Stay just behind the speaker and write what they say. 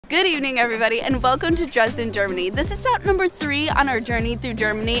Good evening, everybody, and welcome to Dresden, Germany. This is stop number 3 on our journey through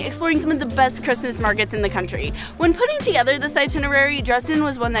Germany, exploring some of the best Christmas markets in the country. When putting together this itinerary, Dresden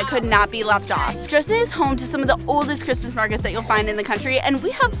was one that could not be left off. Dresden is home to some of the oldest Christmas markets that you'll find in the country, and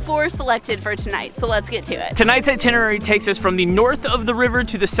we have 4 selected for tonight, so let's get to it. Tonight's itinerary takes us from the north of the river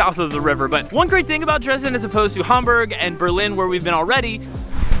to the south of the river, but one great thing about Dresden as opposed to Hamburg and Berlin, where we've been already,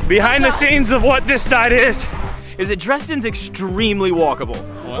 behind the scenes of what this night is that Dresden's extremely walkable.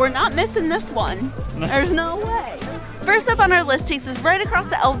 We're not missing this one. There's no way. First up on our list takes us right across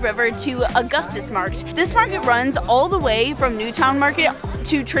the Elbe River to Augustusmarkt. This market runs all the way from Newtown Market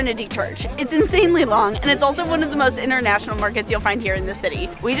to Trinity Church. It's insanely long, and it's also one of the most international markets you'll find here in the city.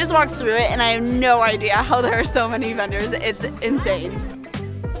 We just walked through it, and I have no idea how there are so many vendors. It's insane.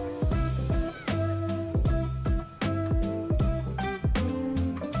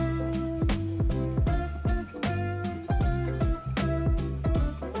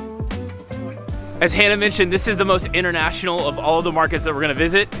 As Hannah mentioned, this is the most international of all of the markets that we're gonna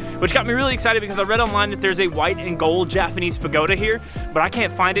visit, which got me really excited because I read online that there's a white and gold Japanese pagoda here, but I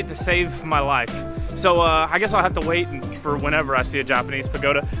can't find it to save my life. So I guess I'll have to wait for whenever I see a Japanese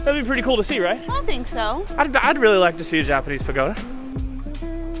pagoda. That'd be pretty cool to see, right? I think so. I'd really like to see a Japanese pagoda.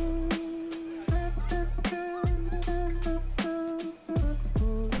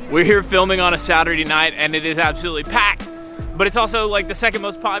 We're here filming on a Saturday night and it is absolutely packed. But it's also like the second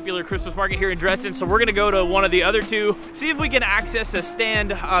most popular Christmas market here in Dresden, so we're gonna go to one of the other two, see if we can access a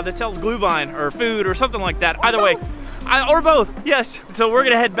stand that sells glühwein or food or something like that. Either way, or both, yes. So we're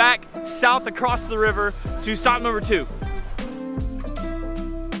gonna head back south across the river to stop number 2.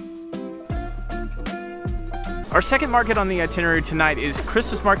 Our second market on the itinerary tonight is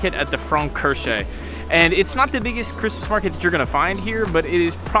Christmas market at the Frauenkirche. And it's not the biggest Christmas market that you're gonna find here, but it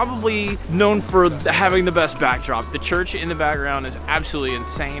is probably known for having the best backdrop. The church in the background is absolutely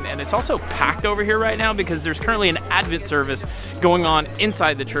insane, and it's also packed over here right now because there's currently an Advent service going on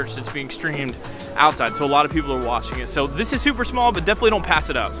inside the church that's being streamed outside, so a lot of people are watching it. So this is super small, but definitely don't pass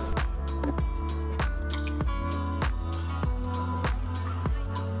it up.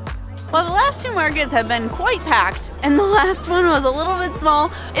 Well, the last 2 markets have been quite packed, and the last one was a little bit small.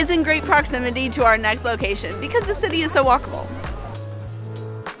 It's in great proximity to our next location because the city is so walkable.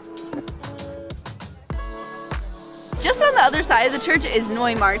 Just on the other side of the church is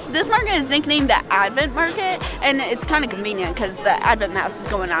Neumarkt. This market is nicknamed the Advent Market, and it's kind of convenient because the Advent Mass is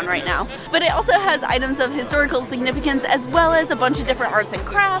going on right now. But it also has items of historical significance as well as a bunch of different arts and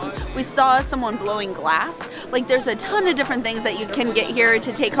crafts. We saw someone blowing glass. Like, there's a ton of different things that you can get here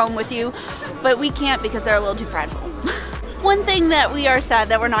to take home with you, but we can't because they're a little too fragile. One thing that we are sad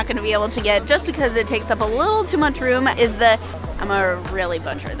that we're not going to be able to get just because it takes up a little too much room is the, I'm gonna really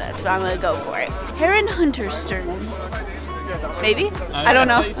butcher this, but I'm gonna go for it, Herrenhunterstern. Maybe? I don't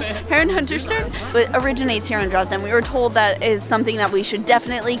know. Herrenhunterstern? But originates here in Dresden. We were told that is something that we should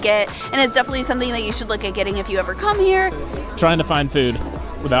definitely get, and it's definitely something that you should look at getting if you ever come here. Trying to find food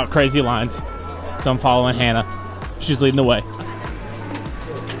without crazy lines, so I'm following Hannah. She's leading the way.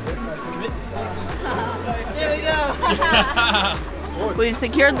 There we go. We've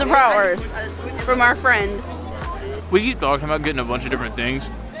secured the bratwurst from our friend. We keep talking about getting a bunch of different things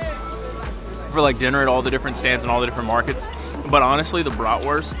for like dinner at all the different stands and all the different markets, but honestly the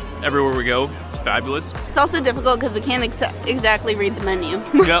bratwurst everywhere we go is fabulous. It's also difficult because we can't exactly read the menu.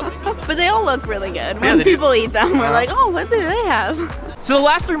 Yep. But they all look really good. When people eat them, we're like, oh, what do they have? So the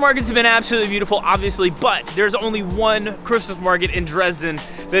last 3 markets have been absolutely beautiful, obviously, but there's only one Christmas market in Dresden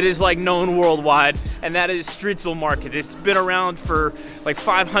that is like known worldwide, and that is Striezelmarkt. It's been around for like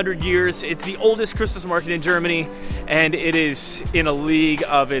 500 years. It's the oldest Christmas market in Germany, and it is in a league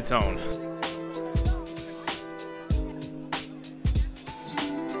of its own.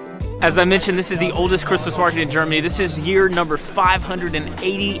 As I mentioned, this is the oldest Christmas market in Germany. This is year number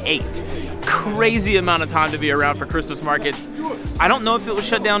 588. Crazy amount of time to be around for Christmas markets. I don't know if it was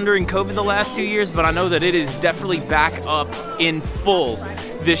shut down during COVID the last 2 years, but I know that it is definitely back up in full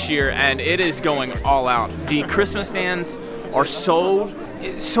this year, and it is going all out. The Christmas stands are so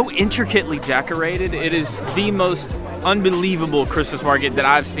intricately decorated. It is the most unbelievable Christmas market that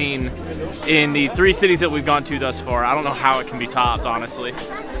I've seen in the 3 cities that we've gone to thus far. I don't know how it can be topped, honestly.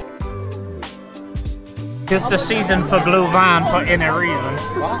 It's the season for glühwein for any reason.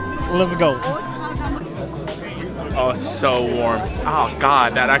 Let's go. Oh, it's so warm. Oh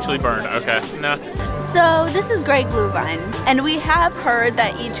God, that actually burned. Okay, no. So this is great glühwein, and we have heard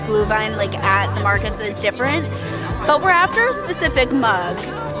that each glühwein, like at the markets, is different. But we're after a specific mug,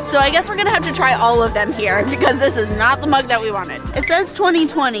 so I guess we're gonna have to try all of them here because this is not the mug that we wanted. It says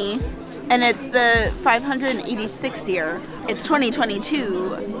 2020, and it's the 586th year It's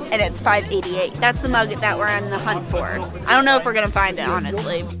 2022 and it's $5.88. That's the mug that we're on the hunt for. I don't know if we're gonna find it,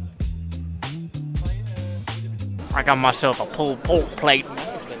 honestly. I got myself a pulled pork plate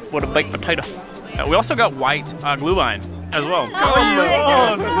with a baked potato. We also got white glühwein as well.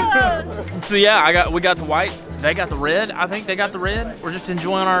 So yeah, we got the white. They got the red. I think they got the red. We're just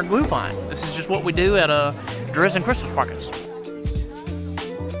enjoying our glühwein. This is just what we do at Dresden Christmas markets.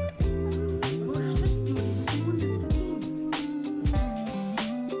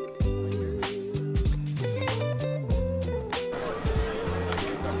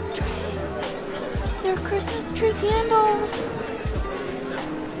 They're Christmas tree candles.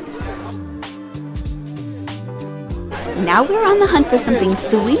 Now we're on the hunt for something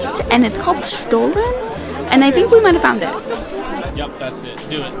sweet, and it's called Stollen, and I think we might have found it. Yep, that's it.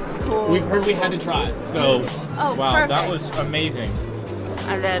 Do it. Cool. We've heard we had to try it, so wow, perfect. That was amazing.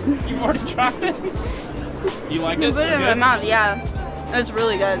 I did. You already tried it? You like it? Put it in my mouth, yeah. It's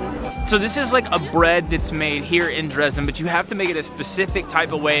really good. So this is like a bread that's made here in Dresden, but you have to make it a specific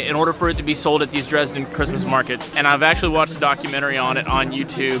type of way in order for it to be sold at these Dresden Christmas markets. And I've actually watched a documentary on it on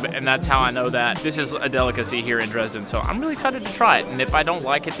YouTube, and that's how I know that this is a delicacy here in Dresden. So I'm really excited to try it. And if I don't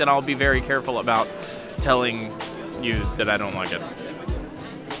like it, then I'll be very careful about telling you that I don't like it.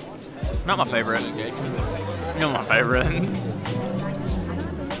 Not my favorite. Not my favorite.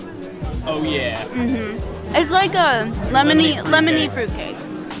 Oh yeah. It's like a lemony fruitcake.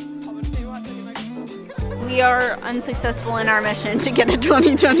 We are unsuccessful in our mission to get a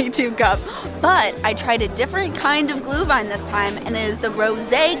 2022 cup, but I tried a different kind of glühwein this time, and it is the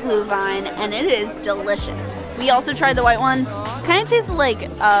rosé glühwein, and it is delicious. We also tried the white one. Kind of tastes like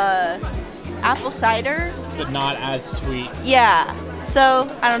apple cider, But not as sweet. yeah.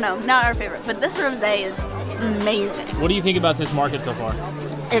 So I don't know, not our favorite, but this rosé is amazing. What do you think about this market so far?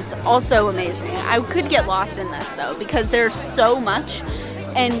 It's also amazing. I could get lost in this though, because there's so much,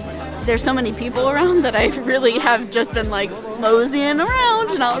 and there's so many people around that I really have just been like moseying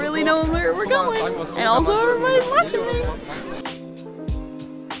around, not really knowing where we're going. And also everybody's watching me.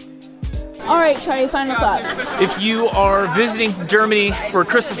 All right, try to find the club. If you are visiting Germany for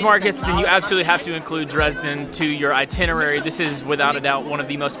Christmas markets, then you absolutely have to include Dresden to your itinerary. This is without a doubt one of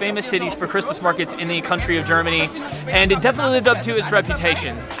the most famous cities for Christmas markets in the country of Germany, and it definitely lived up to its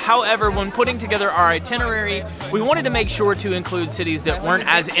reputation. However, when putting together our itinerary, we wanted to make sure to include cities that weren't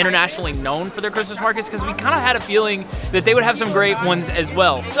as internationally known for their Christmas markets, because we kind of had a feeling that they would have some great ones as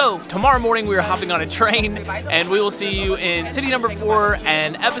well. So tomorrow morning we are hopping on a train, and we will see you in city number 4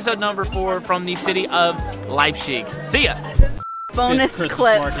 and episode number 4 from the city of Leipzig. See ya! Bonus Christmas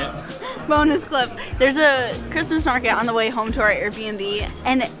clip. market. Bonus clip. There's a Christmas market on the way home to our Airbnb,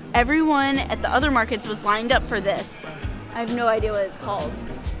 and everyone at the other markets was lined up for this. I have no idea what it's called.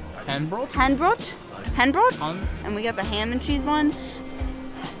 Handbrot? Handbrot? Handbrot? And we got the ham and cheese one.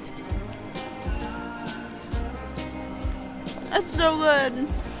 That's so good.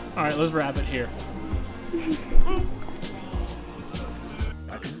 All right, let's wrap it here.